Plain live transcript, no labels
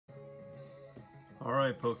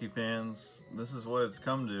Alright, Poke fans, this is what it's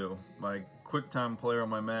come to. My QuickTime player on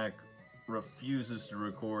my Mac refuses to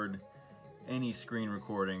record any screen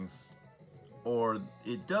recordings. Or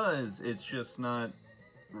it does, it's just not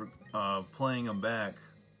playing them back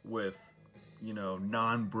with,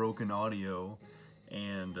 non-broken audio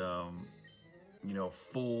and,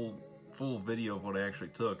 full video of what I actually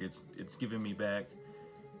took. It's giving me back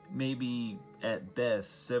maybe at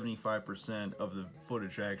best 75% of the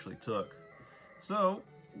footage I actually took. So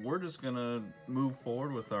we're just gonna move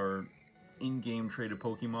forward with our in-game traded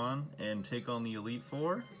Pokemon and take on the Elite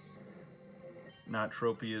Four. Not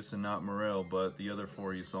Tropius and not Morel, but the other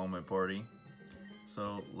four you saw in my party.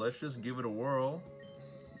 So let's just give it a whirl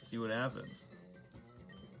and see what happens.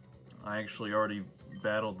 I actually already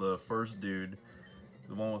battled the first dude,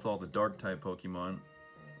 the one with all the Dark-type Pokemon.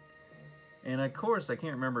 And of course, I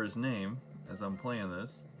can't remember his name as I'm playing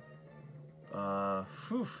this.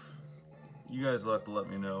 You guys will have to let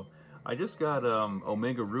me know. I just got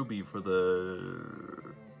Omega Ruby for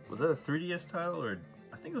the... Was that a 3DS title? Or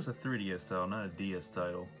I think it was a 3DS title, not a DS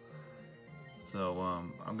title. So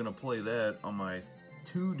I'm going to play that on my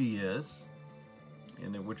 2DS,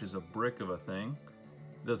 which is a brick of a thing.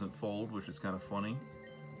 It doesn't fold, which is kind of funny.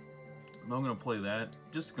 But I'm going to play that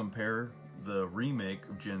just to compare the remake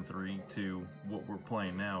of Gen 3 to what we're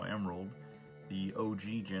playing now, Emerald, the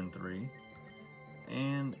OG Gen 3.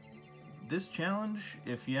 And this challenge,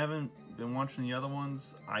 if you haven't been watching the other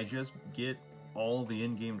ones, I just get all the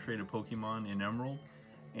in-game traded Pokemon in Emerald,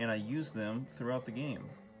 and I use them throughout the game.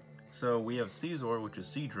 So we have Caesar, which is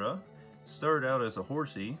Seadra. Started out as a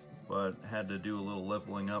Horsey, but had to do a little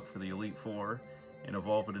leveling up for the Elite Four and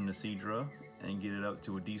evolve it into Seadra and get it up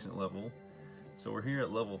to a decent level. So we're here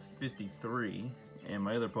at level 53, and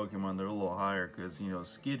my other Pokemon, they're a little higher because,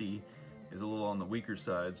 Skitty is a little on the weaker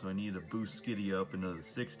side, so I need to boost Skitty up into the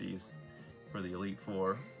 60s for the Elite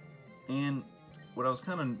Four. And what I was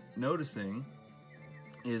kind of noticing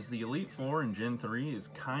is the Elite Four in Gen 3 is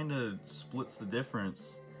kind of splits the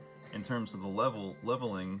difference in terms of the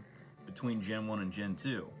leveling between Gen 1 and Gen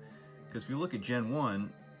 2. Because if you look at Gen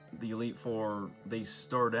 1, the Elite Four, they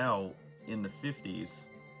start out in the 50s,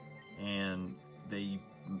 and they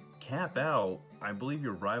cap out, I believe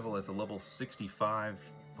your rival has a level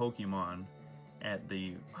 65 Pokemon at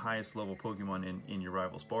the highest level Pokemon in your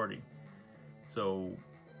rival's party. So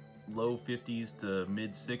low 50s to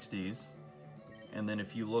mid 60s, and then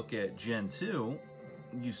if you look at Gen 2,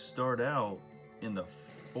 you start out in the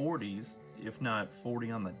 40s, if not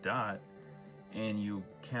 40 on the dot, and you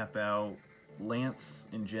cap out. Lance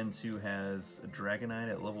in Gen 2 has a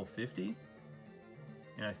Dragonite at level 50,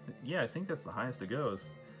 and I think that's the highest it goes,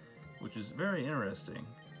 which is very interesting.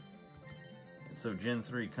 So Gen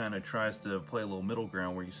 3 kind of tries to play a little middle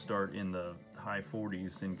ground where you start in the high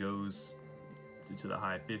 40s and goes to the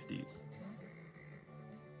high 50s.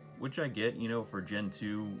 Which I get, for Gen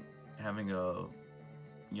 2 having a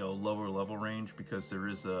lower level range, because there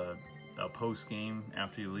is a post game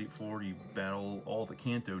after the Elite Four. You battle all the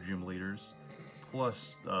Kanto gym leaders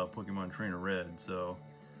plus Pokemon Trainer Red. So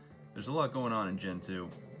there's a lot going on in Gen 2,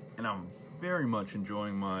 and I'm very much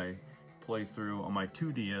enjoying my playthrough on my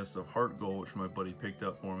 2DS of Heart Gold, which my buddy picked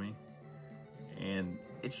up for me. And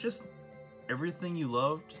it's just everything you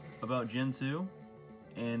loved about Gen 2,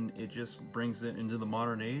 and it just brings it into the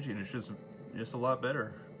modern age, and it's just a lot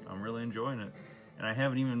better. I'm really enjoying it. And I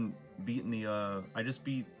haven't even beaten the I just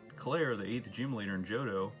beat Claire, the 8th gym leader in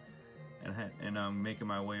Johto, and I'm making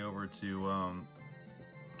my way over to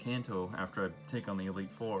Kanto after I take on the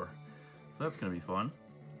Elite Four. So that's gonna be fun.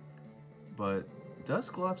 But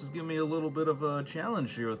Dusclops is giving me a little bit of a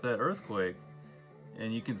challenge here with that Earthquake.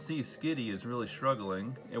 And you can see Skitty is really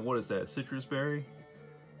struggling. And what is that, Citrus Berry?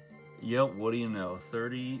 Yep, what do you know,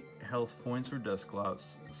 30 health points for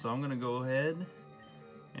Dusclops. So I'm gonna go ahead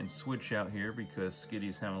and switch out here because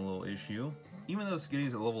Skitty's having a little issue. Even though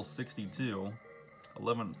Skitty's at level 62,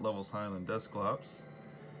 11 levels higher than Dusclops,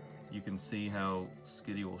 you can see how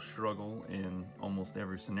Skitty will struggle in almost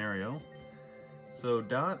every scenario. So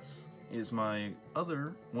Dots is one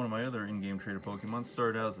of my other in-game traded Pokemon.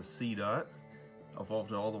 Started out as a C-Dot,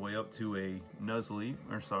 evolved all the way up to a Nuzleaf,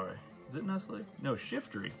 or sorry, is it Nuzleaf? No,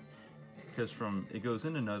 Shiftry. Because it goes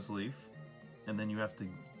into Nuzleaf, and then you have to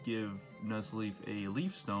give Nuzleaf a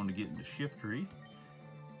Leaf Stone to get into Shiftry.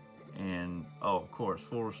 And, oh, of course,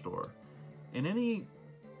 Full Restore. In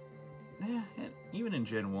even in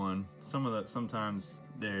Gen 1, sometimes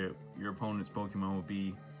your opponent's Pokemon will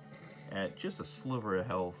be at just a sliver of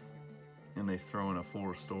health, and they throw in a Full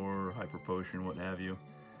Restore, Hyper Potion, what have you.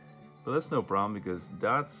 But that's no problem because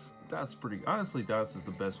Dots is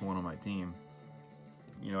the best one on my team.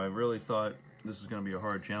 You know, I really thought this is going to be a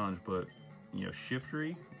hard challenge, but you know,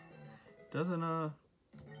 Shiftry doesn't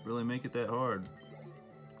really make it that hard,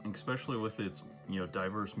 especially with its, you know,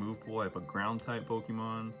 diverse move pool. I have a ground type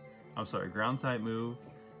Pokemon. I'm sorry, ground type move.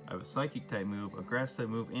 I have a psychic type move, a grass type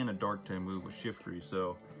move, and a dark type move with Shiftry.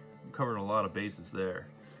 So I'm covering a lot of bases there.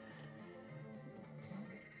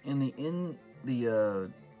 In the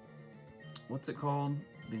what's it called?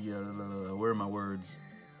 Where are my words?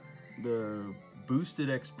 The boosted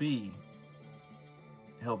XP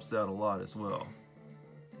helps out a lot as well.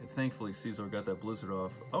 And thankfully Caesar got that blizzard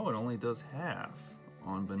off. Oh, it only does half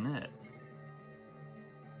on Banette.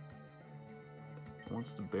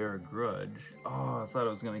 Wants to bear a grudge. Oh, I thought I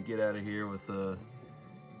was gonna get out of here with a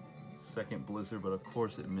second blizzard, but of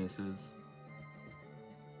course it misses.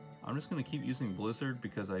 I'm just gonna keep using blizzard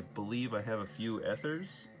because I believe I have a few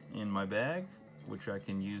ethers in my bag, which I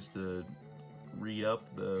can use to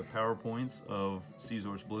re-up the power points of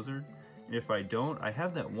Caesar's blizzard. And if I don't, I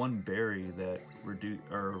have that one berry that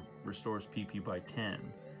restores PP by 10.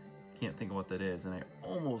 Can't think of what that is, and I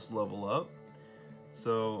almost level up.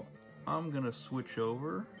 So I'm gonna switch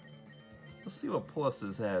over. Let's see what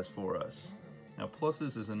Pluses has for us. Now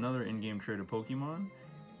Pluses is another in-game traded Pokemon,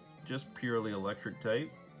 just purely electric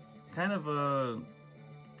type. Kind of a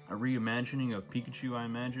reimagining of Pikachu, I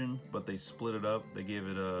imagine, but they split it up. They gave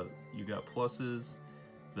it you got Pluses,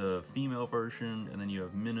 the female version, and then you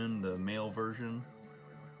have Minun, the male version.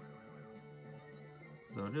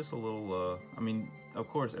 So just a little, I mean, of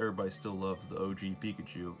course everybody still loves the OG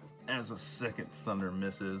Pikachu, as a second Thunder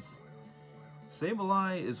misses.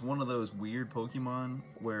 Sableye is one of those weird Pokemon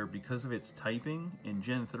where because of its typing, in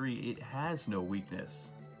Gen 3 it has no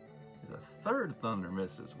weakness. There's a third Thunder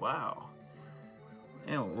misses, wow.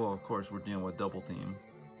 And well, of course we're dealing with Double Team.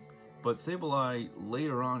 But Sableye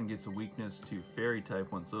later on gets a weakness to Fairy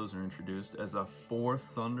type once those are introduced, as a fourth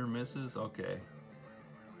Thunder misses. Okay.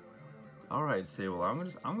 All right,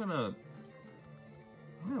 Sableye, I'm gonna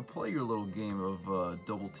play your little game of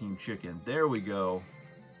Double Team Chicken. There we go.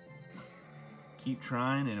 Keep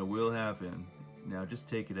trying and it will happen. Now just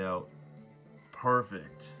take it out.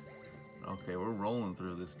 Perfect. Okay, we're rolling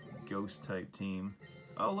through this Ghost type team.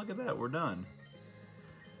 Oh, look at that, we're done.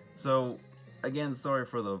 So again, sorry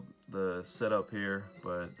for the setup here,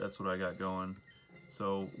 but that's what I got going.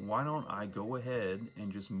 So why don't I go ahead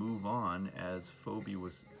and just move on as Phoebe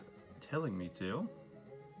was telling me to,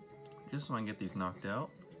 just so I can get these knocked out.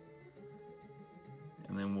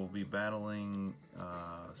 And then we'll be battling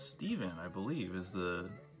Steven, I believe, is the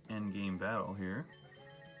end game battle here.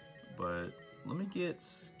 But let me get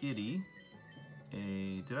Skitty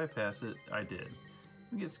did I pass it? I did.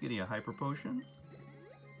 Let me get Skitty a Hyper Potion.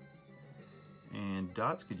 And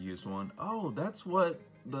Dots could use one. Oh, that's what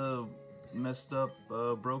the messed up,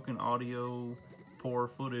 broken audio, poor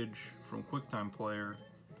footage from QuickTime Player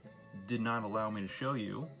did not allow me to show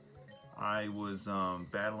you. I was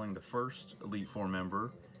battling the first Elite Four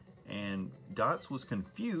member, and Dots was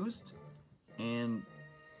confused and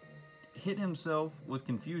hit himself with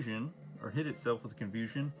confusion, or hit itself with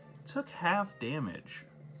confusion, took half damage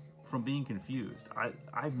from being confused.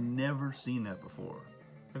 I've never seen that before.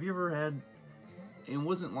 Have you ever had... It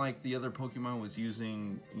wasn't like the other Pokemon was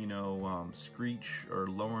using, you know, Screech or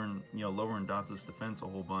lowering Dots' defense a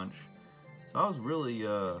whole bunch. So I was really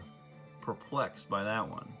perplexed by that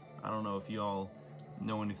one. I don't know if y'all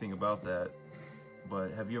know anything about that,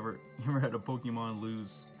 but have you ever had a Pokemon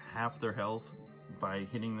lose half their health by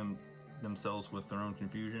hitting themselves with their own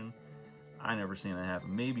confusion? I never seen that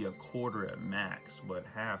happen. Maybe a quarter at max, but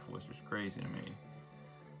half was just crazy to me.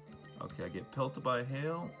 Okay, I get pelted by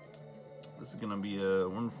hail. This is gonna be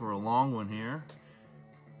one for a long one here,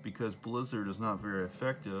 because Blizzard is not very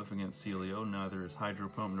effective against Celio. Neither is Hydro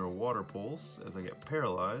Pump nor Water Pulse, as I get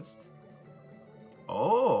paralyzed.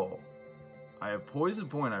 Oh, I have Poison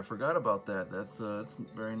Point. I forgot about that. That's a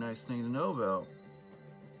very nice thing to know about.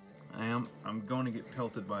 I'm going to get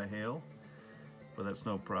pelted by hail, but that's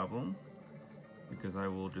no problem, because I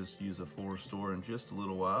will just use a 4-store in just a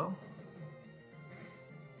little while.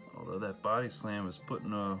 Although that body slam is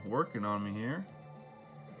working on me here.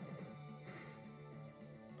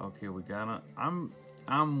 Okay, we got I'm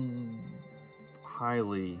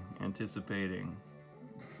highly anticipating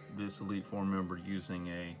this Elite Four member using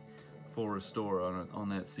a full restore on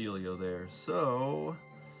that Celio there. So,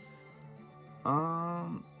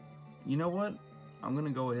 you know what? I'm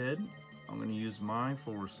gonna go ahead. I'm gonna use my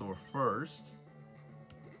full restore first,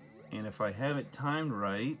 and if I have it timed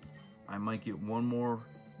right, I might get one more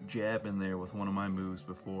jab in there with one of my moves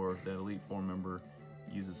before that Elite Four member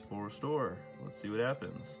uses full restore. Let's see what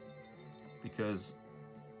happens, because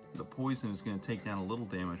the poison is going to take down a little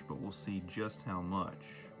damage, but we'll see just how much.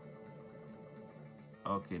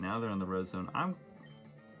 Okay, now they're in the red zone. I'm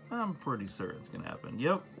pretty certain it's going to happen.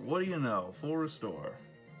 Yep, what do you know? Full restore.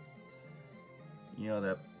 You know,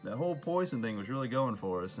 that whole poison thing was really going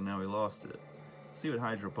for us, and now we lost it. Let's see what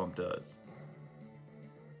Hydro Pump does.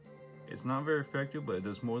 It's not very effective, but it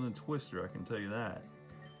does more than Twister, I can tell you that.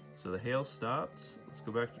 So the hail stops. Let's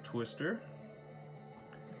go back to Twister.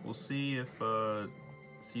 We'll see if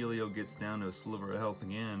Celio gets down to a sliver of health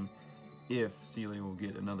again, if Celio will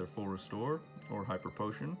get another full restore or hyper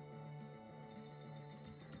potion.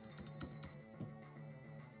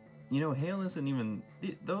 You know, hail isn't even,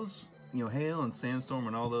 those, you know, hail and sandstorm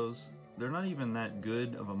and all those, they're not even that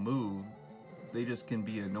good of a move. They just can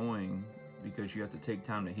be annoying because you have to take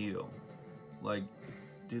time to heal. Like,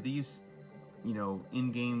 do these, you know,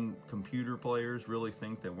 in-game computer players really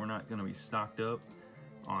think that we're not going to be stocked up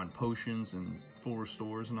on potions and full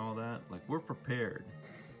restores and all that? Like, we're prepared.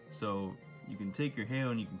 So you can take your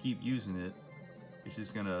hail and you can keep using it. It's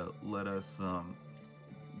just going to let us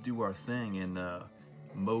do our thing and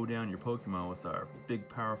mow down your Pokemon with our big,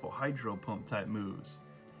 powerful Hydro Pump type moves.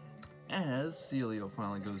 As Celio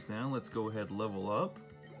finally goes down, let's go ahead and level up.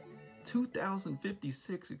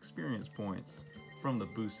 2,056 experience points from the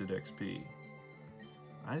boosted XP.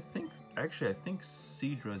 I think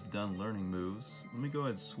Seadra's done learning moves. Let me go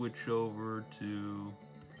ahead and switch over to,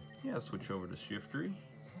 Shiftry.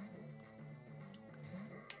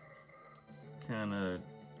 Kind of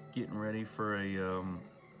getting ready for a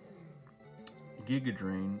Giga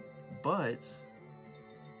Drain, but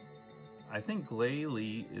I think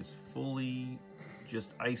Glalie is fully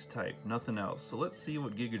just ice type, nothing else. So let's see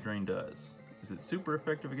what Giga Drain does. Is it super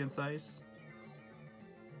effective against ice?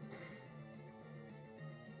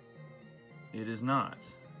 It is not.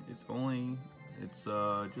 It's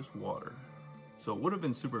just water. So it would have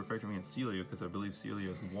been super effective against Celio because I believe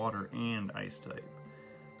Celio is water and ice type.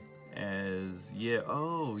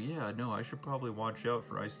 No, I should probably watch out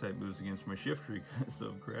for ice type moves against my Shiftry because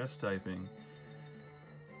of grass typing.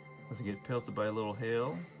 Doesn't get pelted by a little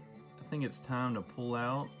hail. I think it's time to pull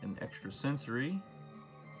out an extra sensory,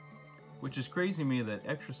 which is crazy to me that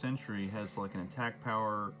extra sensory has like an attack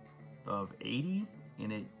power of 80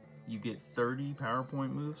 and you get 30 power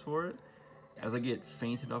point moves for it. As I get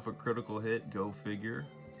fainted off a critical hit, go figure.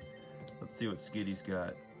 Let's see what Skitty's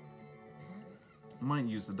got. Might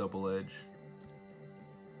use the double edge.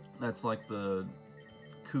 That's like the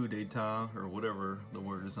coup d'etat, or whatever the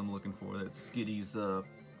word is I'm looking for. That's Skitty's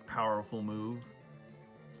powerful move.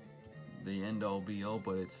 The end all be all,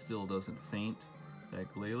 but it still doesn't faint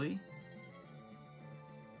that Glalie.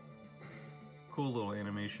 Cool little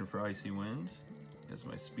animation for Icy Wind. As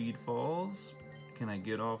my speed falls, can I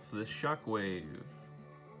get off this shockwave?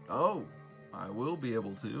 Oh, I will be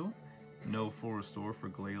able to. No full restore for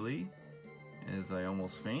Glalie, as I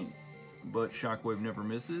almost faint, but shockwave never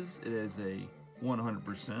misses. It has a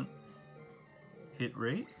 100% hit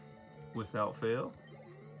rate without fail.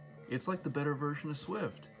 It's like the better version of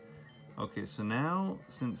Swift. Okay, so now,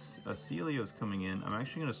 since Celio is coming in, I'm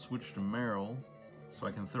actually going to switch to Meryl so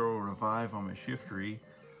I can throw a revive on my Shiftry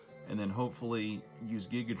and then hopefully use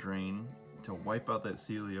Giga Drain to wipe out that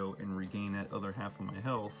Celio and regain that other half of my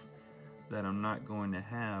health that I'm not going to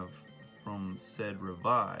have from said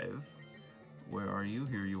revive. Where are you?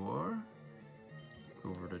 Here you are. Go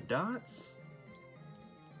over to Dots.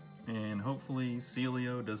 And hopefully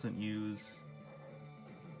Celio doesn't use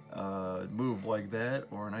a move like that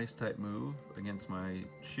or an ice type move against my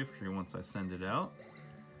Shiftry once I send it out.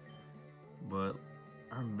 But,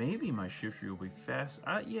 or maybe my Shiftry will be fast.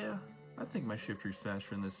 Yeah, I think my Shiftry's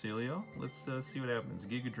faster than this Celio. Let's see what happens.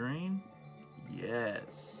 Giga Drain?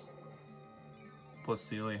 Yes. Plus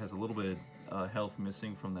Celio has a little bit of health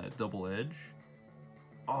missing from that double edge.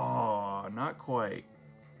 Oh, not quite.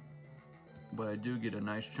 But I do get a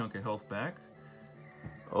nice chunk of health back.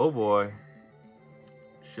 Oh boy.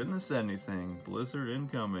 Shouldn't have said anything. Blizzard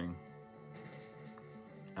incoming.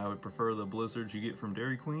 I would prefer the blizzards you get from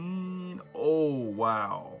Dairy Queen. Oh,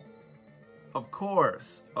 wow. Of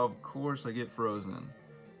course I get frozen.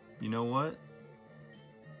 You know what?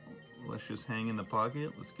 Let's just hang in the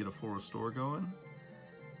pocket. Let's get a full restore going.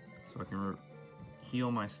 So I can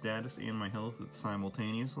heal my status and my health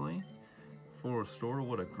simultaneously. Full restore,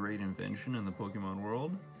 what a great invention in the Pokemon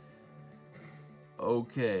world.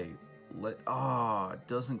 Okay,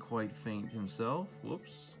 doesn't quite faint himself.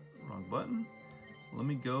 Whoops, wrong button. Let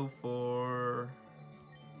me go for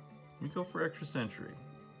extra sentry.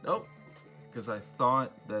 Oh, because I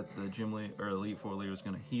thought that the Gym Leader or Elite Four leader was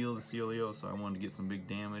going to heal the Celio, so I wanted to get some big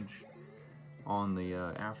damage on the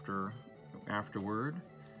afterward.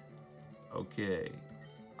 Okay,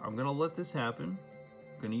 I'm gonna let this happen.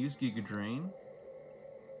 I'm gonna use Giga Drain.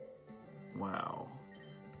 Wow.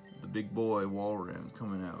 The big boy Walren's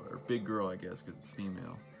coming out, or big girl I guess because it's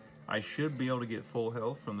female. I should be able to get full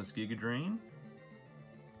health from this Giga Drain.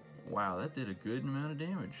 Wow, that did a good amount of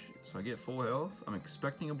damage. So I get full health. I'm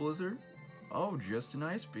expecting a blizzard. Oh, just an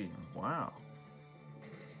ice beam. Wow.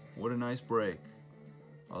 What a nice break.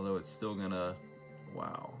 Although it's still gonna,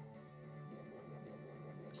 wow.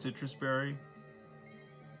 Citrus Berry,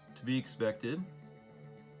 to be expected.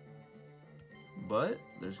 But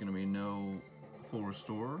there's gonna be no full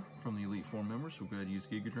restore from the Elite Four members, so we'll go ahead and use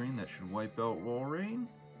Giga Drain. That should wipe out Walrein.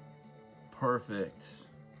 Perfect.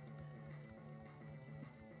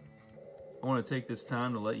 I want to take this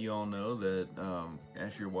time to let you all know that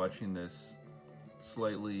as you're watching this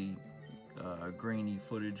slightly grainy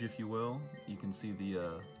footage, if you will, you can see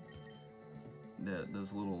the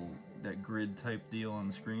that grid type deal on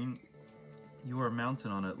the screen. You are mounted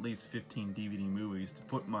on at least 15 DVD movies to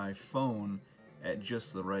put my phone at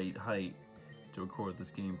just the right height to record this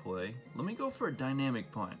gameplay. Let me go for a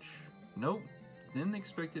dynamic punch. Nope, didn't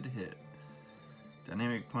expect it to hit.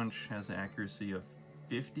 Dynamic punch has an accuracy of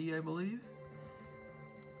 50, I believe.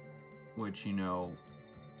 Which, you know,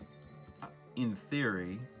 in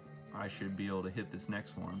theory, I should be able to hit this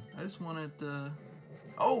next one. I just want it to...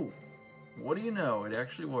 Oh! What do you know? It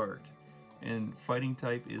actually worked. And fighting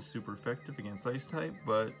type is super effective against ice type,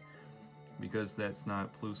 but because that's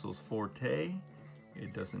not Pluso's forte,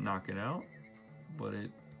 it doesn't knock it out, but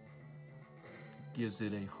it gives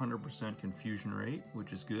it a 100% confusion rate,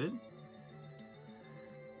 which is good.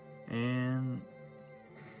 And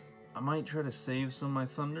I might try to save some of my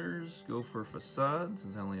Thunders, go for Facade,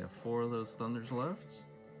 since I only have 4 of those Thunders left.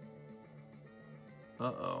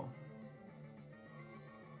 Uh-oh.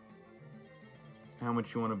 How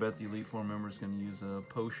much you want to bet the Elite Four member is going to use a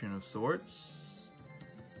potion of sorts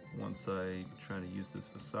once I try to use this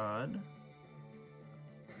Facade?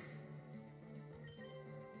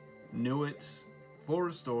 Knew it. Full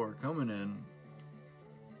restore coming in.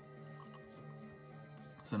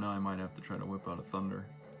 So now I might have to try to whip out a Thunder.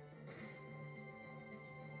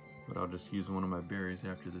 But I'll just use one of my berries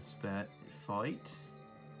after this fat fight.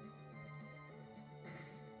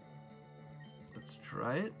 Let's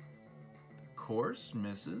try it. Of course,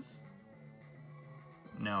 misses.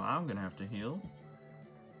 Now I'm gonna have to heal,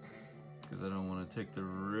 because I don't want to take the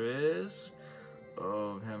risk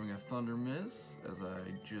of having a Thunder miss, as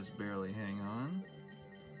I just barely hang on.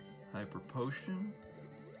 Hyper Potion.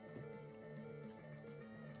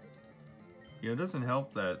 Yeah, it doesn't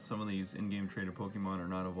help that some of these in-game traded Pokemon are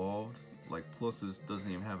not evolved. Like Plus's doesn't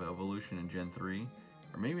even have an evolution in Gen 3.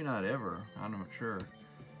 Or maybe not ever, I'm not sure.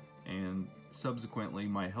 And subsequently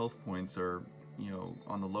my health points are, you know,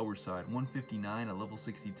 on the lower side. 159 at level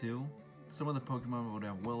 62. Some of the Pokemon would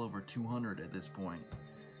have well over 200 at this point.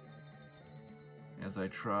 As I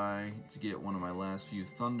try to get one of my last few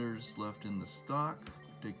Thunders left in the stock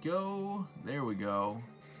to go. There we go.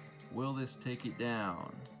 Will this take it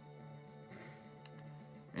down?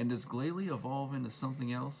 And does Glalie evolve into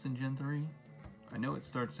something else in Gen 3? I know it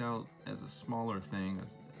starts out as a smaller thing,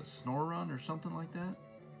 as a Snorunt or something like that.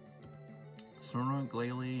 Snorunt,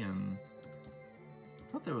 Glalie, and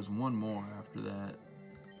I thought there was one more after that.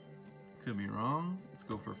 Could be wrong. Let's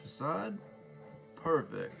go for Facade.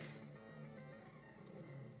 Perfect.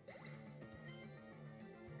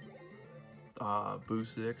 Ah,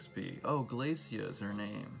 boosted XP. Oh, Glacia is her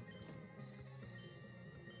name.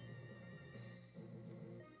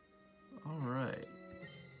 Alright.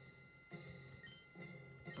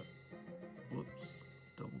 Whoops.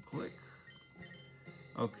 Double click.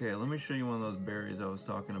 Okay, let me show you one of those berries I was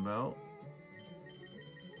talking about.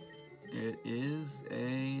 It is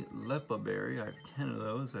a Lepa berry. I have 10 of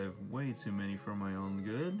those. I have way too many for my own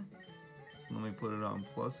good. So let me put it on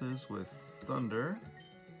pluses with Thunder.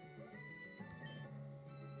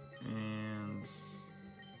 And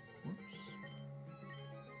whoops.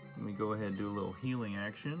 Let me go ahead and do a little healing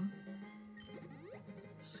action.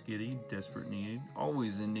 Skitty, desperate need,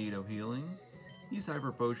 always in need of healing. These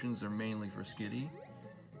hyper potions are mainly for Skitty,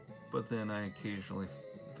 but then I occasionally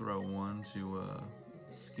throw one to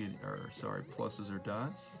Skitty, or sorry, pluses or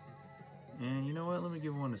dots. And you know what? Let me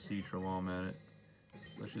give one to Citra while I'm at it.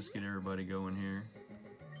 Let's just get everybody going here.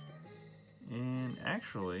 And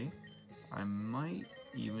actually, I might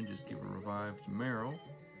even just give a revive to Meryl,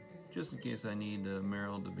 just in case I need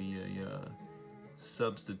Meryl to be a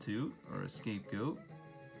substitute or a scapegoat.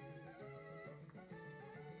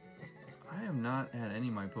 I have not had any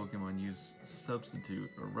of my Pokemon use substitute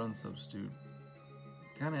or run substitute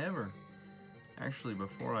kinda ever. Actually,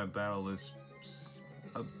 before I battle this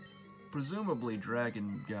presumably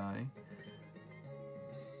dragon guy.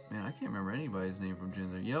 Man, I can't remember anybody's name from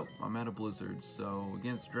Gen 3. Yep, I'm out of blizzards. So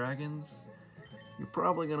against dragons, you're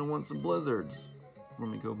probably gonna want some blizzards. Let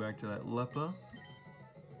me go back to that Leppa.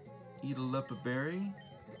 Eat a Leppa berry.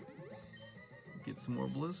 Get some more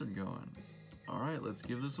blizzard going. Alright, let's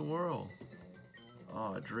give this a whirl.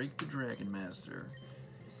 Ah, Drake the Dragon Master.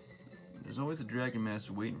 There's always a Dragon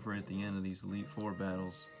Master waiting for at the end of these Elite Four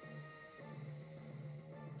battles.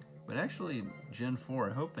 But actually, Gen 4,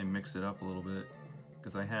 I hope they mix it up a little bit.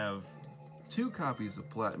 Because I have 2 copies of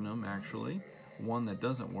Platinum, actually. One that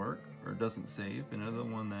doesn't work, or doesn't save, and another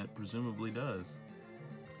one that presumably does.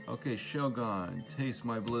 Okay, Shogun, taste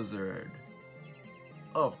my blizzard.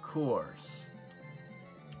 Of course.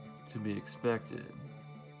 To be expected.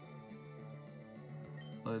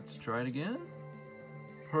 Let's try it again.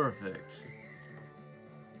 Perfect.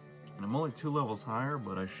 And I'm only 2 levels higher,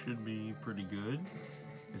 but I should be pretty good.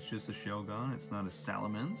 It's just a Shogun, it's not a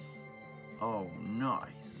Salamence. Oh,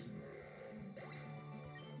 nice.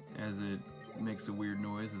 As it makes a weird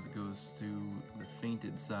noise as it goes to the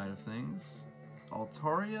fainted side of things.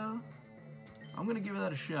 Altaria, I'm gonna give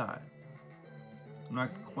that a shot. I'm not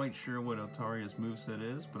quite sure what Altaria's moveset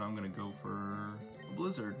is, but I'm gonna go for a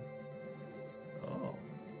Blizzard. Oh.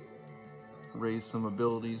 Raise some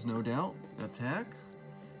abilities, no doubt. Attack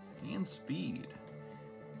and speed.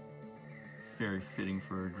 Very fitting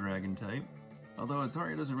for a dragon type. Although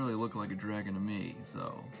Altaria doesn't really look like a dragon to me,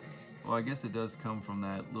 so... Well, I guess it does come from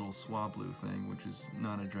that little Swablu thing, which is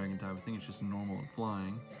not a dragon type. I think it's just normal and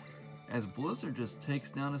flying. As Blizzard just takes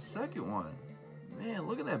down a second one. Man,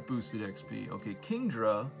 look at that boosted XP. Okay,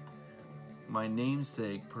 Kingdra, my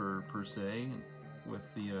namesake per se,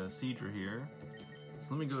 with the Seadra here. So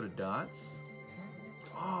let me go to dots.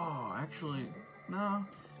 Oh, actually, no.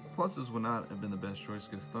 Pluses would not have been the best choice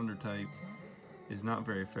because Thunder type is not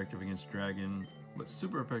very effective against Dragon, but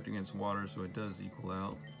super effective against Water, so it does equal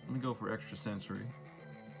out. Let me go for Extra Sensory.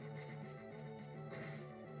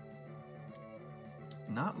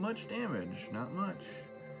 Not much damage, not much.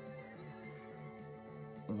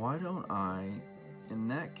 Why don't I, in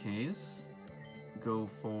that case, go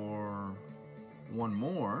for one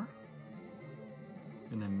more,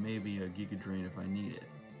 and then maybe a Giga Drain if I need it.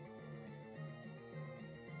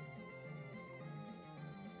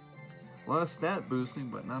 A lot of stat boosting,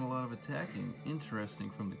 but not a lot of attacking. Interesting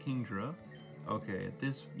from the Kingdra. Okay, at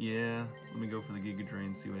this, yeah, let me go for the Giga Drain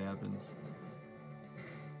and see what happens.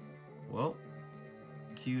 Well,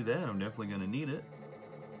 cue that, I'm definitely gonna need it.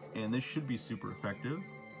 And this should be super effective.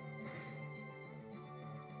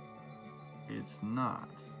 It's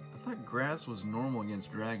not. I thought Grass was normal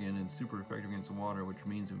against Dragon and super effective against Water, which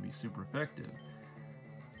means it would be super effective.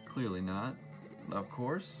 Clearly not. Of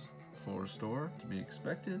course, 4-star to be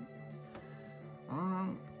expected.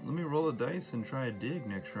 Let me roll a dice and try a dig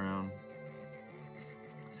next round.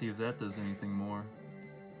 See if that does anything more.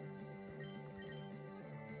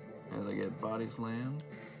 As I get body slammed.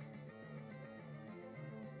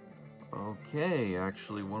 Okay,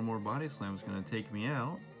 actually one more body slam is going to take me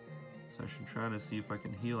out. So I should try to see if I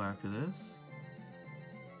can heal after this.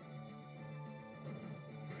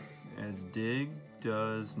 As dig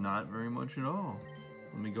does not very much at all.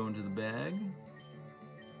 Let me go into the bag.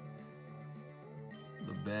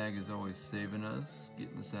 The bag is always saving us,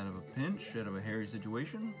 getting us out of a pinch, out of a hairy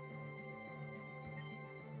situation.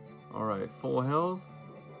 Alright, full health.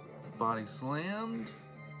 Body slammed.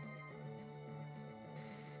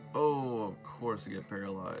 Oh, of course I get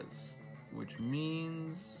paralyzed. Which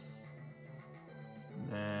means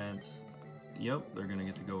that, yep, they're gonna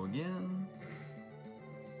get to go again.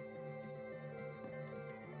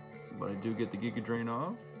 But I do get the Giga Drain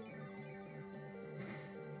off.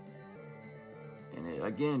 And it,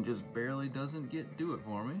 again, just barely doesn't do it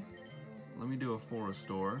for me. Let me do a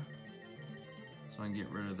 4-star so I can get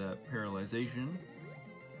rid of that paralyzation.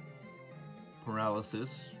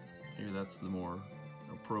 Paralysis. Maybe that's the more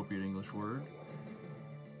appropriate English word.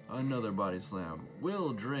 Another body slam.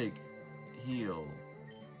 Will Drake heal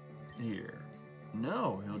here?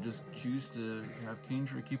 No, he'll just choose to have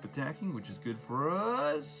Kingdra keep attacking, which is good for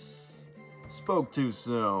us. Spoke too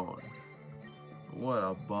soon. What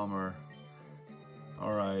a bummer.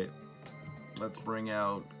 Alright, let's bring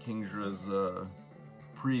out Kingdra's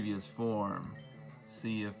previous form.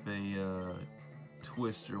 See if a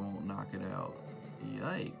Twister won't knock it out.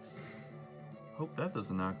 Yikes. Hope that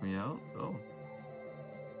doesn't knock me out. Oh.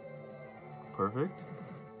 Perfect.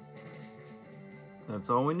 That's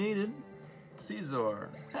all we needed. Caesar,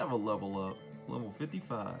 have a level up. Level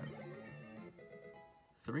 55.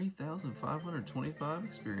 3,525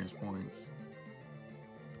 experience points.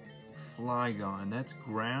 Flygon. That's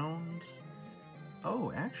ground.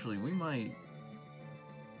 Oh, actually, we might...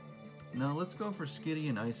 No, let's go for Skitty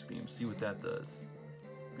and Ice Beam, see what that does.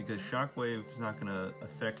 Because Shockwave is not going to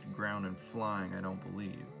affect ground and flying, I don't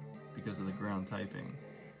believe, because of the ground typing.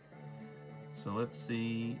 So let's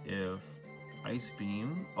see if Ice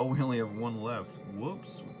Beam... Oh, we only have one left.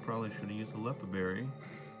 Whoops, we probably should have used a Lepa Berry.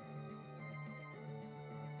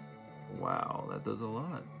 Wow, that does a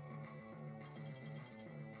lot.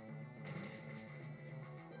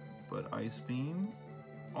 But Ice Beam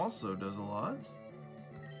also does a lot.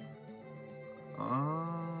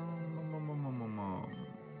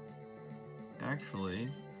 Actually,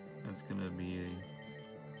 that's gonna be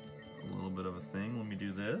a little bit of a thing. Let me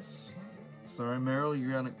do this. Sorry, Meryl,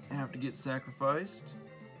 you're gonna have to get sacrificed.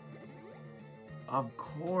 Of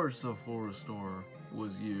course a full restore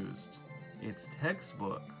was used. It's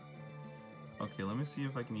textbook. Okay, let me see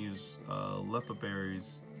if I can use Lepa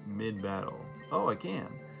Berries mid-battle. Oh, I can.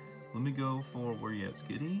 Let me go for, where you at,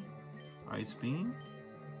 Skitty? Ice Beam?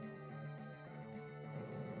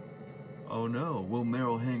 Oh no, will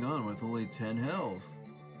Meryl hang on with only 10 health?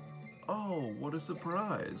 Oh, what a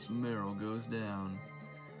surprise. Meryl goes down.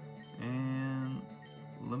 And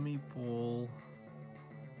let me pull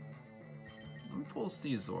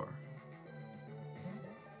Caesar.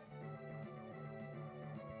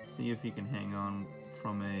 See if he can hang on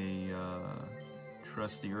from a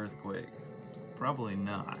trusty earthquake. Probably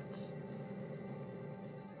not.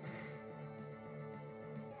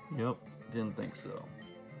 Yep, didn't think so.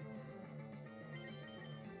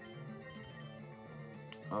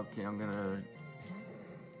 Okay, I'm gonna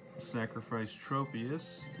sacrifice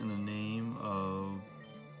Tropius in the name of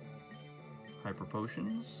Hyper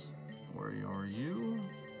Potions. Where are you?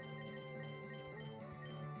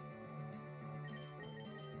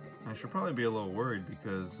 I should probably be a little worried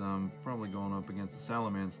because I'm probably going up against the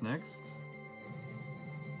Salamence next.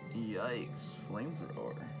 Yikes,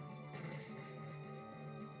 Flamethrower.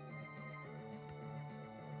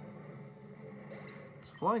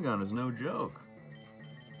 This Flygon is no joke.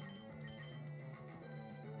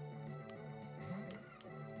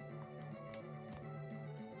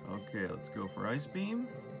 Okay, let's go for Ice Beam.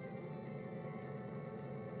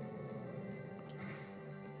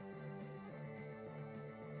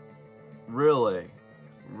 Really?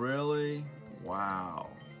 Really? Wow.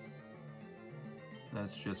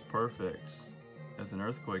 That's just perfect. As an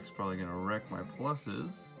Earthquake's probably gonna wreck my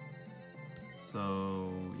pluses.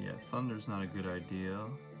 So, yeah, Thunder's not a good idea.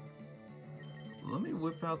 Let me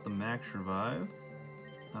whip out the Max Revive.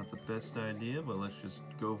 Not the best idea, but let's just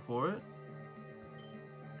go for it.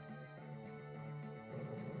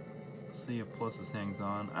 See if Pluses hangs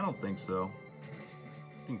on. I don't think so.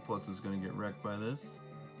 I think Plus is gonna get wrecked by this.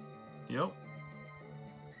 Yep.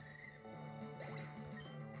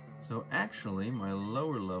 So actually, my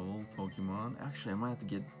lower level Pokemon, actually I might have to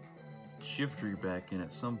get Shiftry back in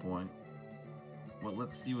at some point. Well,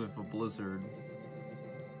 let's see if a Blizzard.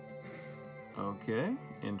 Okay,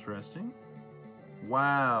 interesting.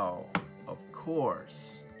 Wow, of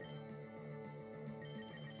course.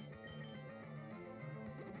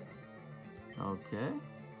 Okay.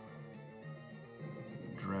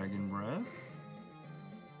 Dragon Breath.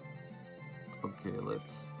 Okay,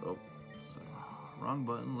 let's... Oh, so, wrong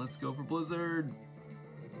button. Let's go for Blizzard.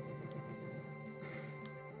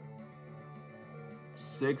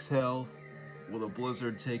 6 health. Will a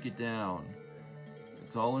Blizzard take it down?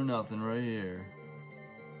 It's all or nothing right here.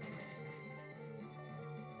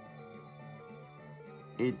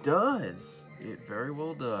 It does. It very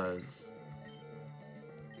well does.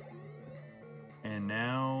 And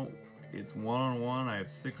now it's 1-on-1. I have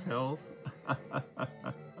 6 health.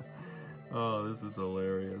 Oh, this is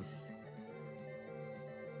hilarious.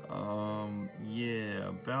 Yeah,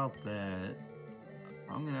 about that.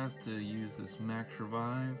 I'm gonna have to use this Max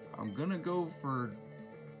Revive. I'm gonna go for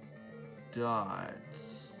Dodge,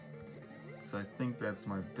 because I think that's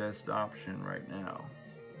my best option right now.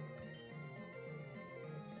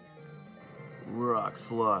 Rock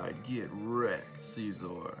Slide, get wrecked,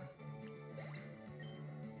 Caesar.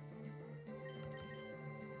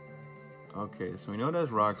 Okay, so we know it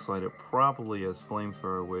has Rock Slide. It probably has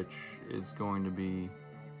Flamethrower, which is going to be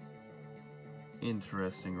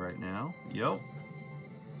interesting right now. Yep.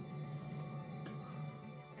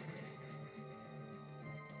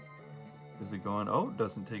 Is it going? Oh, it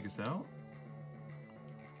doesn't take us out.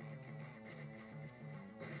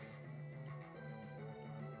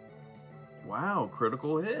 Wow,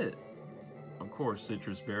 critical hit. Of course,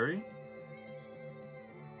 Citrus Berry.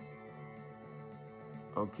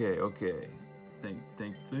 Okay, okay. Think.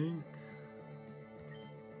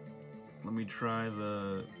 Let me try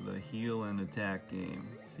the heal and attack game.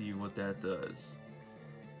 See what that does.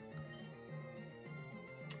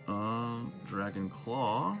 Dragon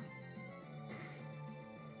Claw.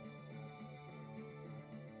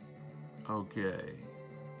 Okay.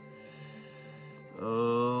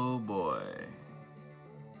 Oh boy.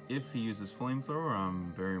 If he uses Flamethrower,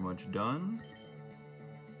 I'm very much done.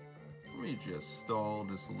 Let me just stall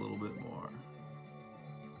just a little bit more.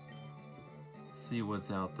 See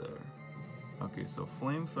what's out there. Okay, so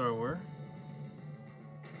Flamethrower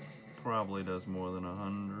probably does more than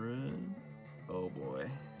 100. Oh boy.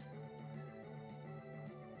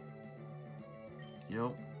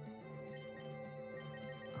 Yep.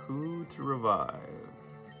 Who to revive?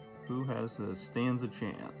 Who stands a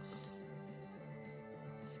chance?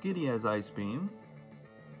 Skitty has Ice Beam.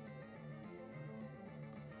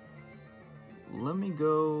 Let me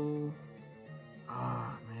go...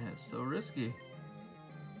 Ah, man, it's so risky.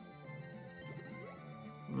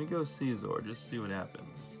 Let me go Caesar, just see what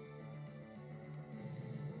happens.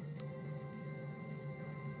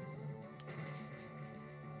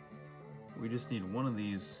 We just need one of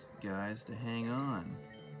these guys to hang on.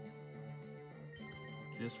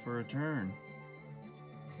 Just for a turn.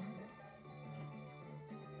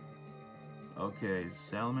 Okay,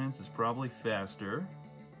 Salamence is probably faster.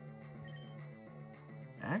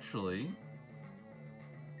 Actually,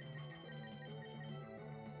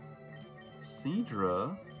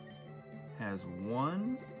 Seadra has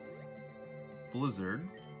one Blizzard.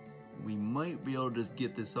 We might be able to just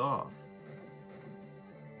get this off.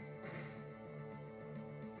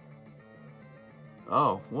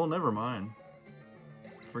 Oh, well, never mind.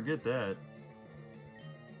 Forget that.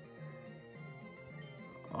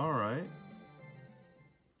 Alright.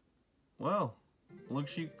 Well,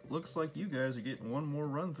 looks like you guys are getting one more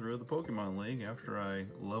run through of the Pokemon League after I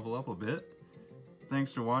level up a bit.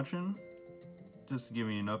 Thanks for watching. Just to give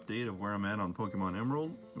you an update of where I'm at on Pokemon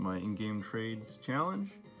Emerald, my in-game trades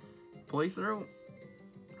challenge playthrough.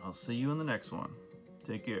 I'll see you in the next one.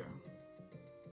 Take care.